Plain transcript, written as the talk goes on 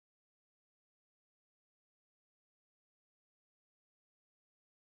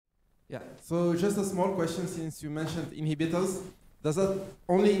Yeah, so just a small question, since you mentioned inhibitors. Does that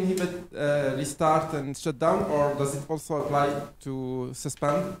only inhibit restart and shut down, or does it also apply to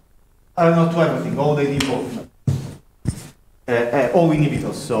suspend? Not to everything, all the inhibitors. All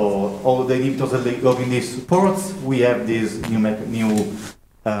inhibitors, so all the inhibitors that go in these ports, we have this new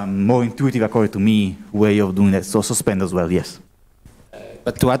more intuitive, according to me, way of doing that. So suspend as well, yes.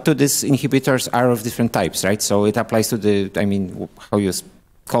 But to add to this, inhibitors are of different types, right? So it applies to the, I mean, how you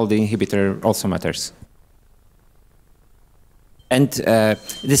call the inhibitor also matters. And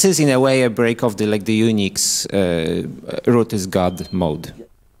this is in a way a break of the Unix root is God mode.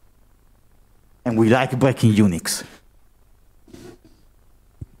 And we like breaking Unix.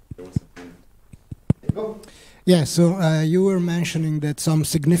 Yeah, so you were mentioning that some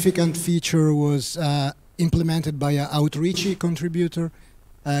significant feature was implemented by an outreachy contributor.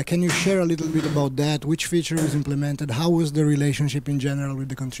 Can you share a little bit about that? Which feature was implemented? How was the relationship in general with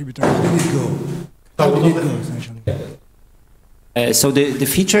the contributor? How did it go? How did it go, essentially? So the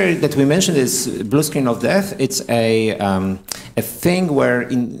feature that we mentioned is blue screen of death. It's a thing where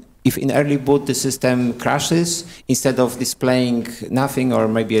if in early boot the system crashes, instead of displaying nothing or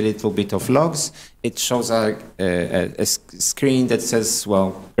maybe a little bit of logs, it shows a screen that says,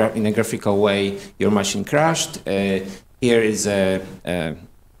 well, in a graphical way, your machine crashed. Here is a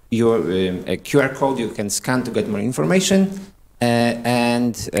QR code you can scan to get more information,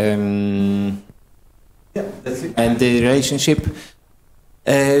 and the relationship.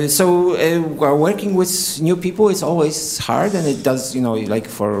 Working with new people is always hard, and it does, like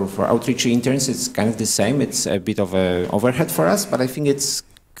for outreach interns, it's kind of the same. It's a bit of an overhead for us, but I think it's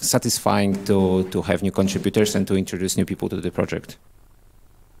satisfying to have new contributors and to introduce new people to the project.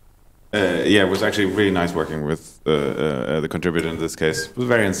 Yeah, it was actually really nice working with the contributor in this case. It was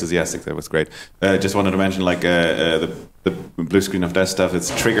very enthusiastic. That was great. Just wanted to mention, like the blue screen of death stuff.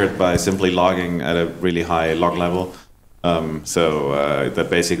 It's triggered by simply logging at a really high log level. That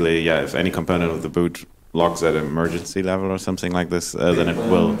basically, yeah, if any component of the boot logs at an emergency level or something like this, then it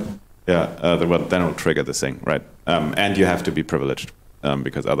will, then it will trigger this thing, right? And you have to be privileged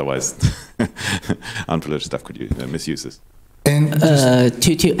because otherwise, unprivileged stuff could misuse this. And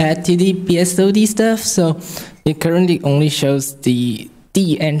to add to the BSOD stuff, so it currently only shows the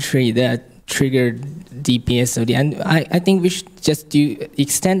entry that triggered the BSOD, and I think we should just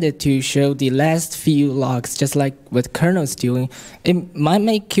extend it to show the last few logs, just like what kernel's doing. It might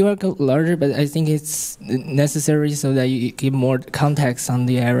make QR code larger, but I think it's necessary so that you give more context on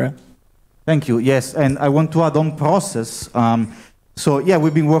the error. Thank you. Yes, and I want to add on process. So yeah,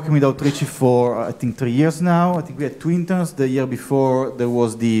 we've been working with Outreachy for I think 3 years now. I think we had 2 interns. The year before there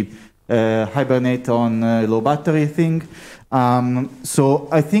was the hibernate on low battery thing. So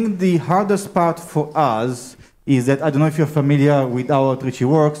I think the hardest part for us is that, I don't know if you're familiar with how Outreachy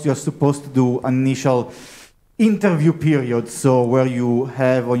works, you're supposed to do an initial interview period, so where you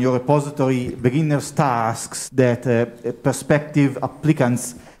have on your repository beginner's tasks that prospective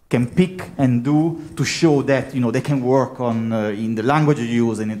applicants can pick and do to show that they can work on in the language you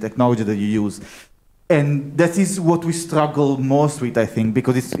use and in technology that you use. And that is what we struggle most with, I think,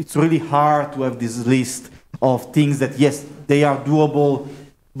 because it's really hard to have this list of things that, yes, they are doable,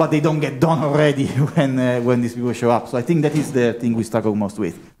 but they don't get done already when these people show up. So I think that is the thing we struggle most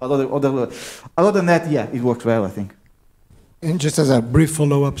with. Other than that, yeah, it works well, I think. And just as a brief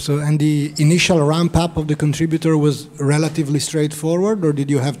follow-up, and the initial ramp-up of the contributor was relatively straightforward, or did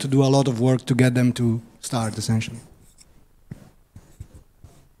you have to do a lot of work to get them to start, essentially?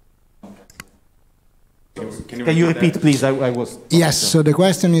 Can you repeat, please? I was... Yes, so the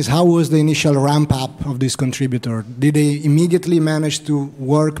question is, how was the initial ramp-up of this contributor? Did they immediately manage to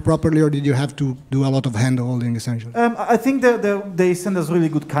work properly, or did you have to do a lot of hand-holding, essentially? I think they send us really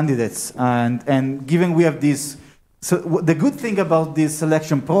good candidates, and given we have this... So the good thing about this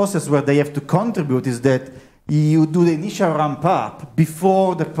selection process where they have to contribute is that you do the initial ramp-up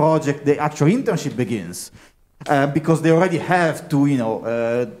before the project, the actual internship begins, because they already have to,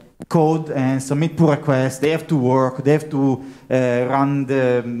 code and submit pull requests. They have to work. They have to run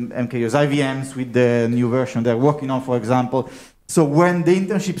the MKUs, IVMs with the new version they're working on, for example. So when the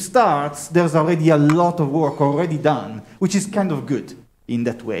internship starts, there's already a lot of work already done, which is kind of good in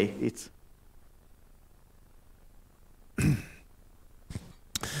that way.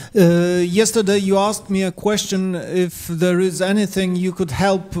 Yesterday you asked me a question if there is anything you could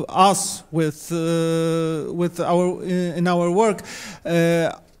help us with in our work.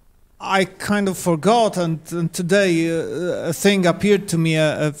 I kind of forgot, and today a thing appeared to me,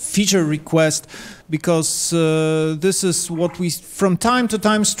 a feature request, because this is what we from time to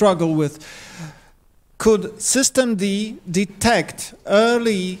time struggle with. Could systemd detect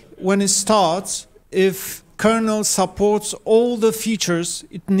early when it starts if kernel supports all the features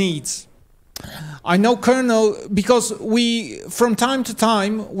it needs. I know kernel because from time to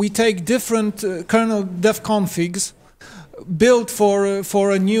time, we take different kernel dev configs built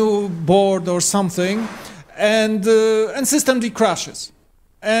for a new board or something, and systemd crashes.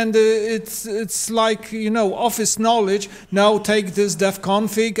 And it's like, you know, office knowledge. Now take this dev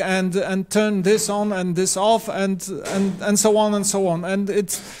config and turn this on and this off and so on and so on. And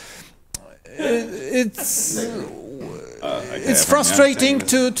it's frustrating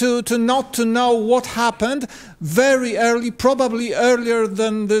to not to know what happened very early, probably earlier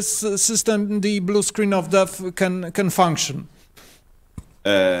than this system, the blue screen of dev can function.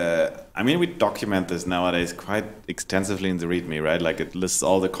 I mean, we document this nowadays quite extensively in the README, right? Like it lists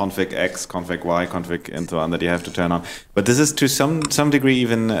all the config X, config Y, config and so on that you have to turn on. But this is to some degree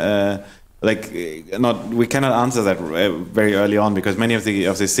even we cannot answer that very early on, because many of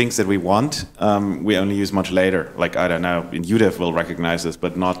these things that we want, we only use much later. Like, I don't know, in UDEV will recognize this,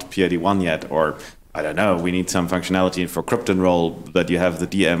 but not PID1 yet. Or, I don't know, we need some functionality for cryptenroll that you have the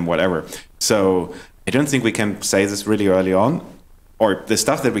DM, whatever. So I don't think we can say this really early on. Or the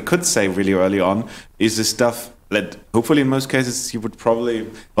stuff that we could say really early on is the stuff that hopefully in most cases you would probably,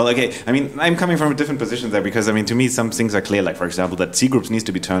 well, okay, I mean, I'm coming from a different position there, because, I mean, to me, some things are clear, like, for example, that C groups needs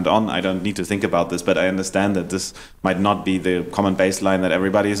to be turned on. I don't need to think about this, but I understand that this might not be the common baseline that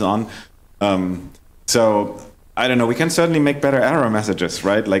everybody is on. So, I don't know, we can certainly make better error messages,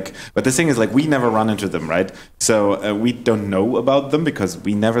 right? Like, but the thing is, like, we never run into them, right? So we don't know about them because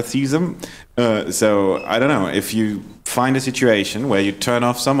we never see them. So I don't know, if you find a situation where you turn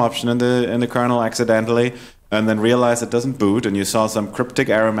off some option in the kernel accidentally, and then realize it doesn't boot, and you saw some cryptic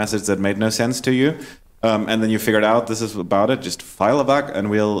error message that made no sense to you, and then you figured out this is about it, just file a bug, and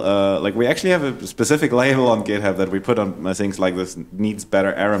we'll, like, we actually have a specific label on GitHub that we put on things like this needs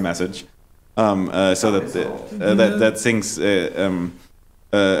better error message, so that things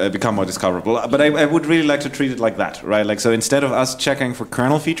become more discoverable. But I would really like to treat it like that, right? Like, so instead of us checking for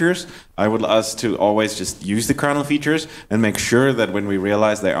kernel features, I would like us to always just use the kernel features and make sure that when we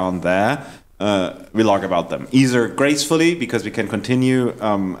realize they aren't there, we log about them, either gracefully because we can continue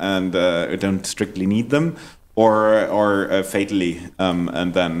and don't strictly need them, or fatally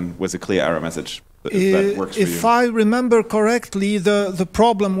and then with a clear error message. If that works for you. If I remember correctly, the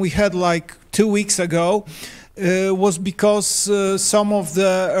problem we had like 2 weeks ago was because some of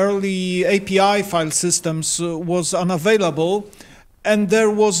the early API file systems was unavailable, and there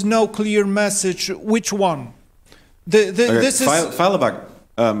was no clear message which one. This is file a bug.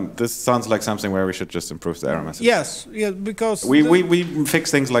 This sounds like something where we should just improve the error message. Yes, because we fix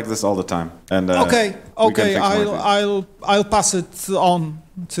things like this all the time. And okay, I'll pass it on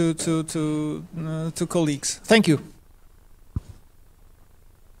to colleagues. Thank you.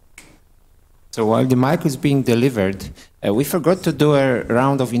 So while the mic is being delivered, we forgot to do a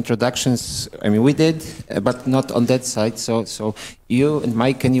round of introductions. I mean, we did, but not on that side. So you and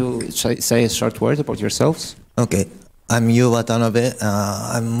Mike, can you say a short word about yourselves? Okay. I'm Watanabe.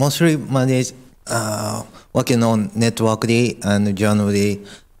 I'm mostly working on NetworkD and JournalD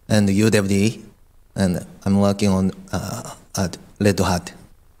and UDevD, and I'm working on at Red Hat.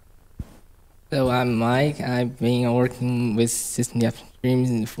 So I'm Mike. I've been working with system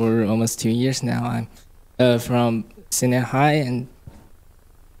upstream for almost 2 years now. I'm from Senior High, and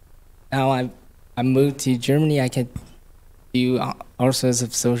now I moved to Germany. I can do all sorts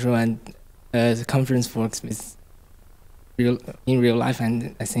of social and conference works with in real life,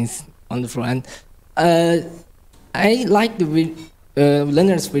 and I think it's wonderful. And I like the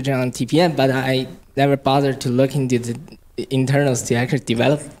Lennart's vision on TPM, but I never bothered to look into the internals to actually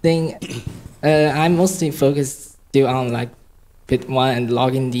develop things. I'm mostly focused still on like Pit1 and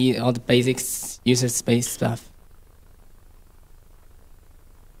login all the basics user space stuff.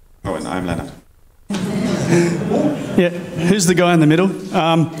 Oh, and I'm Lennart. Yeah, who's the guy in the middle?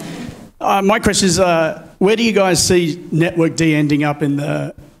 My question is, where do you guys see networkD ending up in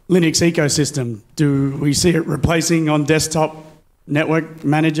the Linux ecosystem? Do we see it replacing on desktop network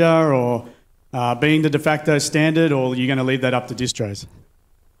manager, or being the de facto standard, or are you going to leave that up to distros?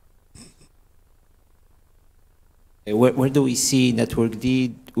 Where do we see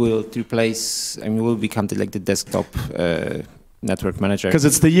networkD will replace, I mean, will become the desktop network manager? Because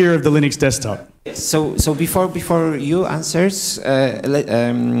it's the year of the Linux desktop. So before you answers,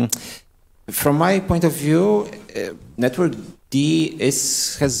 from my point of view, networkD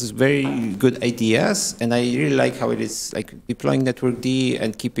has very good ideas, and I really like how it is like deploying networkD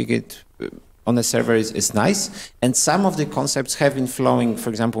and keeping it on a server is nice, and some of the concepts have been flowing, for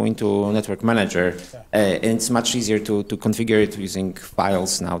example, into Network Manager, and it's much easier to configure it using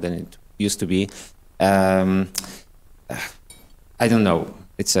files now than it used to be. I don't know.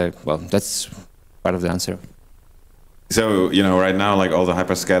 Well, that's part of the answer. So, right now, like all the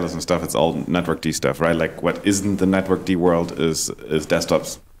hyperscalers and stuff, it's all Network D stuff, right? Like what isn't the Network D world is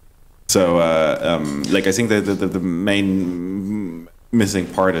desktops. So, like I think the main missing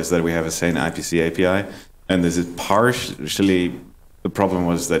part is that we have a sane IPC API, and this is partially the problem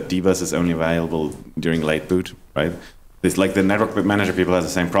was that dbus is only available during late boot, right? It's like the network manager people have the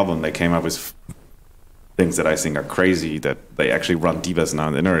same problem. They came up with things that I think are crazy, that they actually run dbus now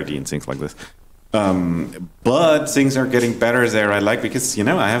in inerd and things like this. But things are getting better there, I like, because,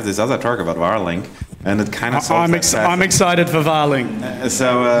 I have this other talk about varlink, and it kind of solves I'm excited for varlink.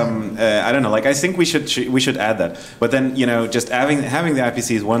 So, I don't know, like, I think we should add that. But then, just having the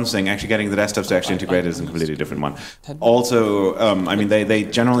IPC is one thing, actually getting the desktops to actually integrate it is a completely different one. Also, I mean, they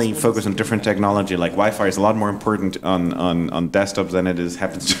generally focus on different technology, like Wi-Fi is a lot more important on desktops than it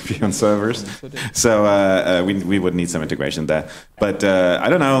happens to be on servers. So, we would need some integration there. But, I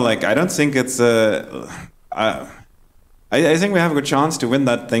don't know, like, I don't think it's... I think we have a good chance to win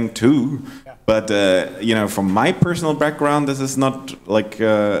that thing too. Yeah. But from my personal background, this is not like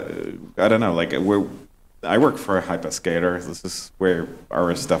I don't know. Like I work for a hyperscaler. This is where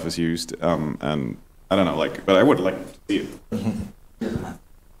our stuff is used, and I don't know. Like, but I would like to see it.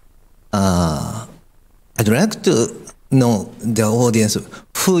 I'd like to know the audience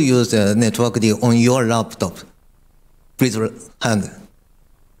who use Network D on your laptop. Please hand.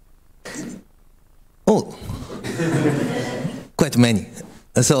 Oh, quite many.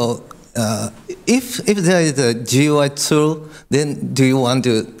 So, if there is a GUI tool, then do you want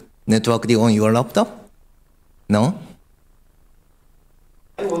to Network D on your laptop? No?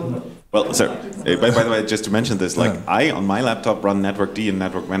 Well, so by the way, just to mention this, like I on my laptop run Network D and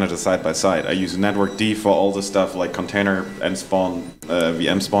Network Manager side by side. I use Network D for all the stuff like container and spawn,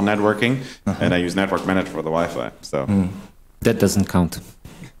 VM spawn networking, and I use Network Manager for the Wi-Fi. So that doesn't count.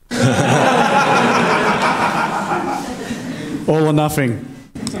 All or nothing.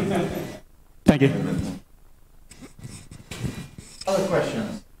 Thank you. Other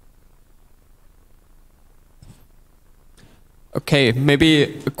questions? Okay, maybe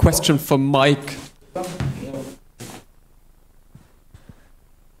a question for Mike.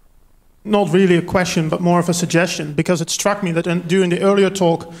 Not really a question, but more of a suggestion, because it struck me that during the earlier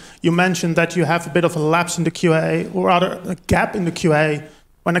talk, you mentioned that you have a bit of a lapse in the QA, or rather a gap in the QA,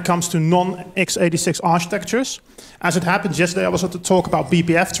 when it comes to non-x86 architectures. As it happens, yesterday I was at the talk about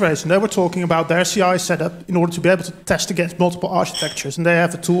BPF trace, and they were talking about their CI setup in order to be able to test against multiple architectures. And they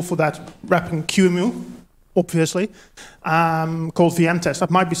have a tool for that, wrapping QEMU, obviously, called VMTest. That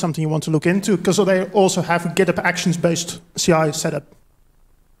might be something you want to look into, because they also have a GitHub Actions-based CI setup.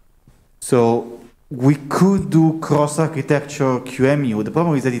 So we could do cross-architecture QEMU. The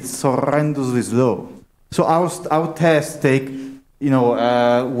problem is that it's horrendously slow. So our tests take,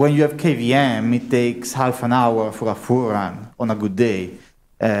 when you have KVM, it takes half an hour for a full run on a good day,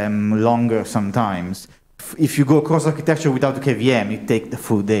 longer sometimes. If you go cross-architecture without the KVM, it takes the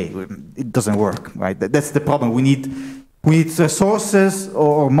full day. It doesn't work, right? That's the problem. We need resources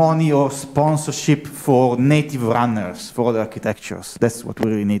or money or sponsorship for native runners for other architectures. That's what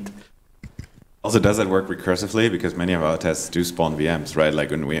we really need. Also, does that work recursively? Because many of our tests do spawn VMs, right?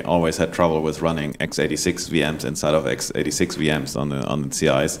 Like when we always had trouble with running x86 VMs inside of x86 VMs on the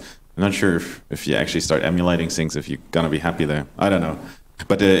CIs. I'm not sure if you actually start emulating things, if you're gonna be happy there. I don't know.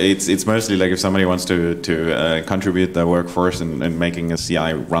 But it's mostly like if somebody wants to contribute their workforce in making a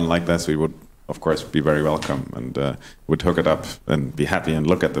CI run like this, we would, of course, be very welcome and would hook it up and be happy and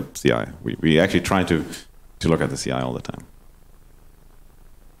look at the CI. We actually try to look at the CI all the time.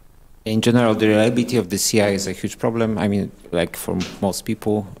 In general, the reliability of the CI is a huge problem. I mean, like for most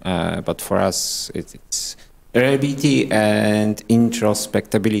people, but for us, it's reliability and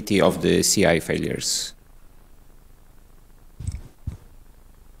introspectability of the CI failures.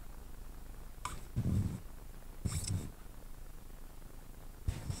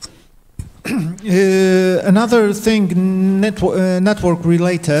 Another thing, network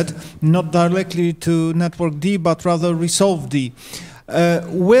related, not directly to Network D, but rather Resolve D.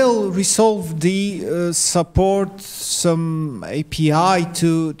 Will Resolve D support some API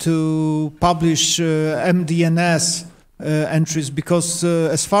to publish MDNS entries? Because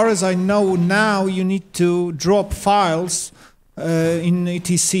as far as I know now, you need to drop files in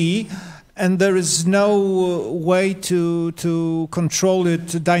etc. and there is no way to control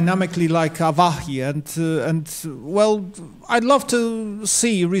it dynamically like Avahi. And well, I'd love to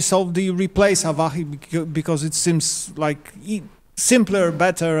see Resolve-D replace Avahi because it seems like simpler,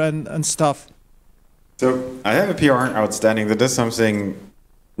 better, and stuff. So I have a PR outstanding that does something,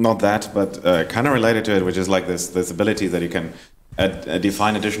 not that, but kind of related to it, which is like this ability that you can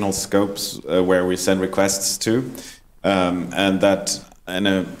define additional scopes where we send requests to, and that in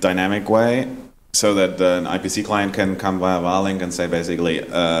a dynamic way, so that an IPC client can come via Varlink and say basically,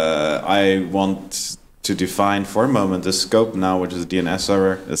 I want to define for a moment the scope now, which is a DNS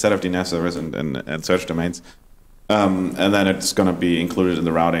server, a set of DNS servers and search domains. And then it's going to be included in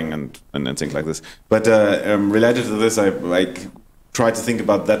the routing and things like this. But related to this, I try to think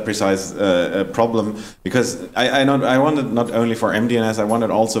about that precise problem, because I wanted not only for MDNS, I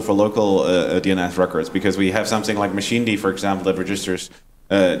wanted also for local DNS records, because we have something like MachineD, for example, that registers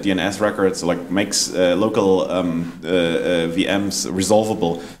DNS records, like makes local VMs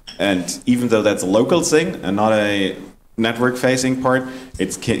resolvable. And even though that's a local thing and not a network-facing part,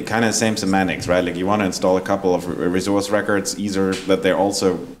 it's kind of the same semantics, right? Like you want to install a couple of resource records, either that they're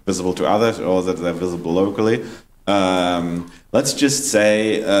also visible to others or that they're visible locally. Let's just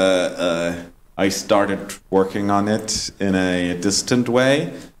say I started working on it in a distant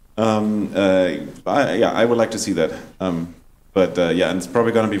way. I would like to see that. Yeah, and it's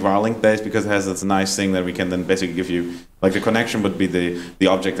probably going to be Varlink based, because it has this nice thing that we can then basically give you, like the connection would be the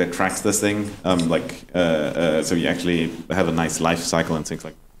object that tracks this thing, so you actually have a nice life cycle and things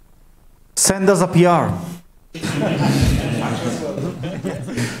like that. Send us a PR.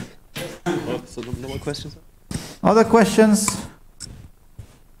 So no more questions? Other questions?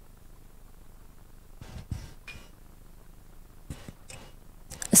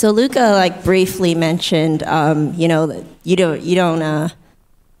 So Luca, like, briefly mentioned, you know, that you don't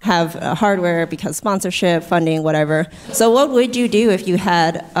have hardware because sponsorship, funding, whatever. So what would you do if you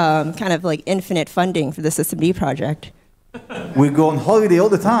had kind of like infinite funding for the systemd project? We go on holiday all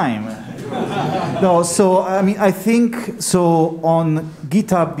the time. No, so I mean, I think so. On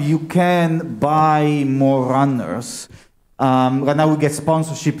GitHub, you can buy more runners. Right now, we get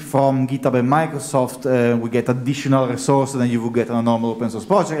sponsorship from GitHub and Microsoft. We get additional resources than you would get on a normal open source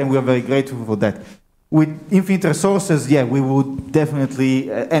project, and we are very grateful for that. With infinite resources, yeah, we would definitely,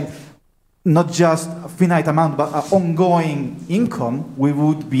 and not just a finite amount, but ongoing income, we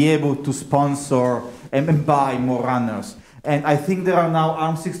would be able to sponsor and buy more runners. And I think there are now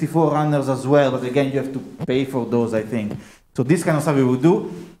ARM64 runners as well, but again, you have to pay for those, I think. So this kind of stuff we will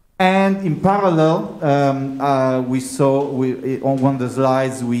do. And in parallel, we saw on one of the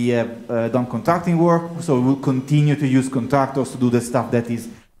slides, we have done contracting work, so we will continue to use contractors to do the stuff that is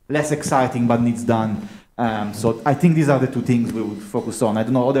less exciting but needs done. So I think these are the two things we would focus on. I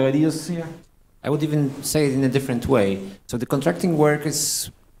don't know, other ideas here? I would even say it in a different way. So the contracting work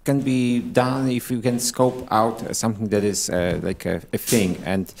can be done if you can scope out something that is like a thing,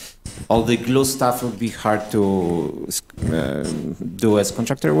 and all the glue stuff would be hard to do as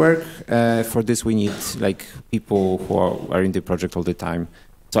contractor work. For this, we need like people who are in the project all the time.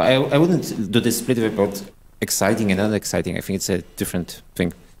 So I wouldn't do this split about exciting and non-exciting. I think it's a different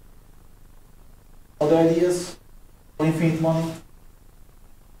thing. Other ideas for infinite money?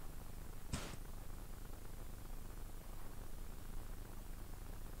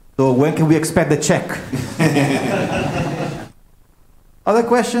 So when can we expect the check? Other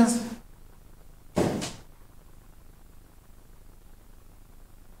questions?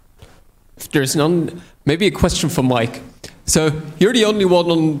 If there's none, maybe a question for Mike. So you're the only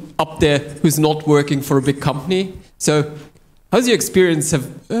one up there who's not working for a big company. So how's your experience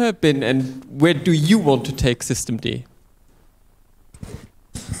have been, and where do you want to take systemd?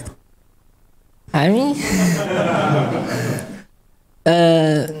 I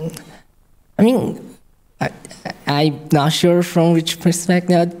mean, I'm not sure from which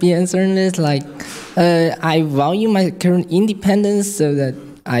perspective I'd be answering this. Like, I value my current independence so that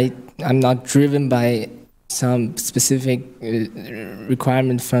I'm not driven by some specific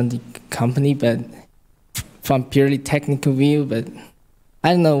requirement from the company, but from purely technical view. But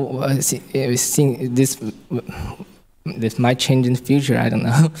I don't know. This might change in the future. I don't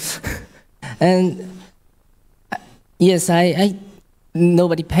know. And yes,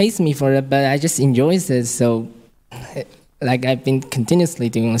 nobody pays me for it, but I just enjoy this. So, like, I've been continuously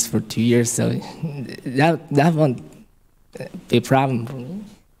doing this for 2 years, so that won't be a problem for me.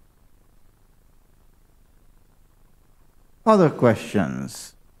 Other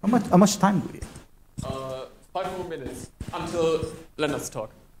questions? How much time do we have? 5 more minutes until Lennart's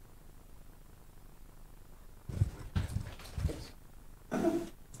talk.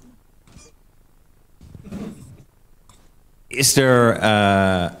 is there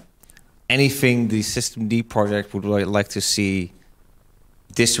anything the systemd project would like to see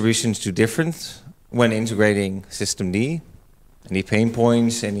distributions do different when integrating systemd? Any pain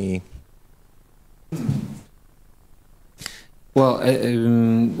points? Any? Well,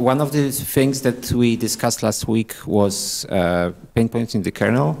 one of the things that we discussed last week was pain points in the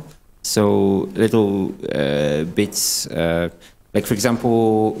kernel. So little bits, like for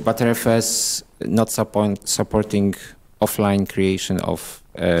example, Btrfs not supporting offline creation of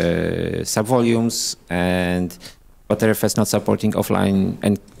subvolumes, and Btrfs not supporting offline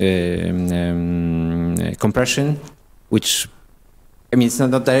and compression, which, I mean, it's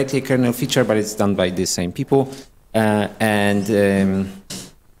not directly a kernel feature, but it's done by the same people. I don't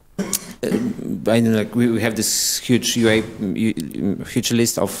know, like we have this huge huge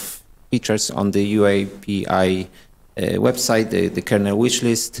list of features on the UAPI website, the kernel wish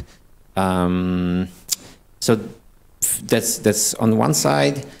list. So that's on one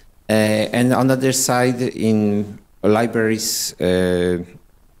side, and on the other side, in libraries,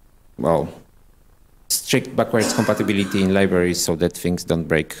 well, strict backwards compatibility in libraries so that things don't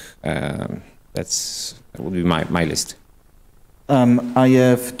break. That would be my list. I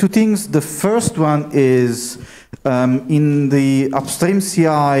have two things. The first one is in the upstream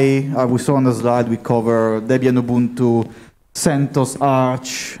CI, we saw on the slide, we cover Debian, Ubuntu, CentOS,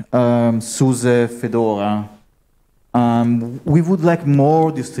 Arch, SUSE, Fedora. We would like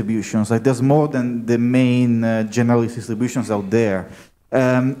more distributions. Like there's more than the main generalist distributions out there.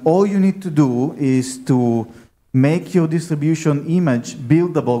 All you need to do is to make your distribution image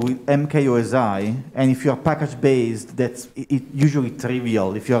buildable with MKOSI, and if you're package-based, that's usually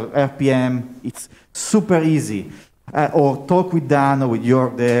trivial. If you're RPM, it's super easy. Or talk with Dan or with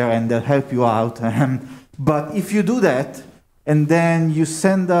Jörg there, and they'll help you out. But if you do that, and then you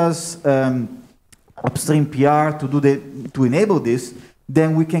send us upstream PR to enable this,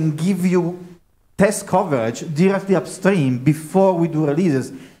 then we can give you test coverage directly upstream before we do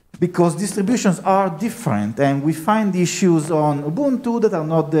releases. Because distributions are different, and we find issues on Ubuntu that are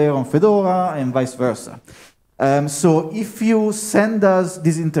not there on Fedora, and vice versa. So if you send us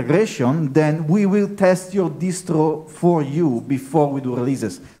this integration, then we will test your distro for you before we do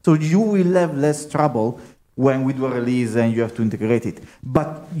releases. So you will have less trouble when we do a release and you have to integrate it.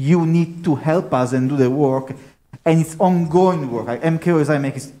 But you need to help us and do the work, and it's ongoing work. Like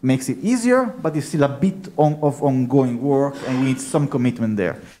MKOSI makes it easier, but it's still a bit of ongoing work, and we need some commitment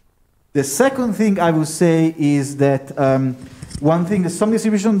there. The second thing I would say is that one thing that some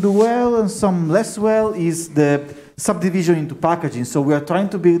distributions do well and some less well is the subdivision into packaging. So we are trying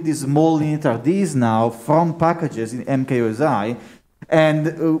to build these small initrds now from packages in MKOSI,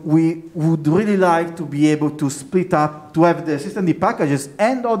 and we would really like to be able to split up, to have the systemd packages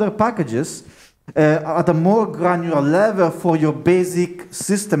and other packages at a more granular level for your basic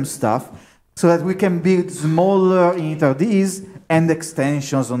system stuff, so that we can build smaller initrds and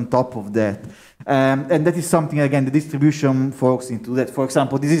extensions on top of that. And that is something, again, the distribution folks into that. For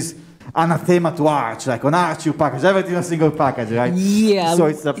example, this is anathema to Arch. Like on Arch, you package everything in a single package, right? Yeah, so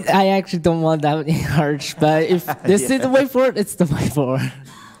it's I actually don't want that in Arch, but if this is the way forward, it's the way forward.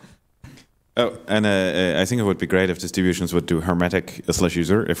 Oh, and I think it would be great if distributions would do hermetic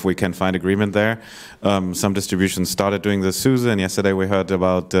 /user, if we can find agreement there. Some distributions started doing the SUSE, and yesterday we heard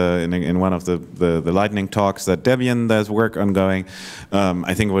about, in one of the lightning talks, that Debian, there's work ongoing.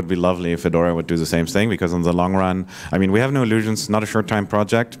 I think it would be lovely if Fedora would do the same thing, because in the long run, I mean, we have no illusions, not a short-time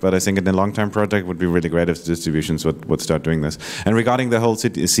project, but I think in the long-term project it would be really great if distributions would start doing this. And regarding the whole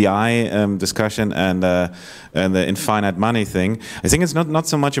CI discussion and the infinite money thing, I think it's not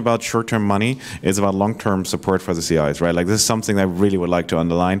so much about short-term money. It's about long-term support for the CIs, right? Like this is something I really would like to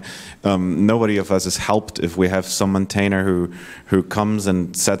underline. Nobody of us is helped if we have some maintainer who comes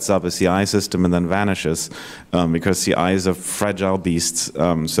and sets up a CI system and then vanishes, because CIs are fragile beasts.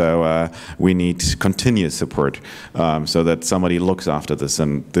 So we need continuous support so that somebody looks after this.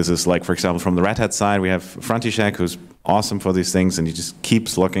 And this is like, for example, from the Red Hat side, we have František, who's awesome for these things, and he just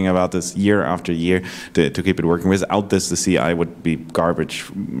keeps looking about this year after year to keep it working. Without this, the CI would be garbage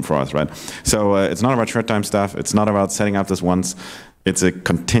for us, right? So it's not about short-time stuff. It's not about setting up this once. It's a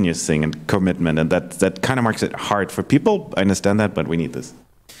continuous thing and commitment, and that kind of makes it hard for people. I understand that, but we need this.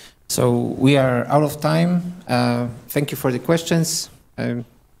 So we are out of time. Thank you for the questions, and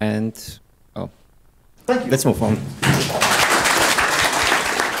Thank you. Let's move on.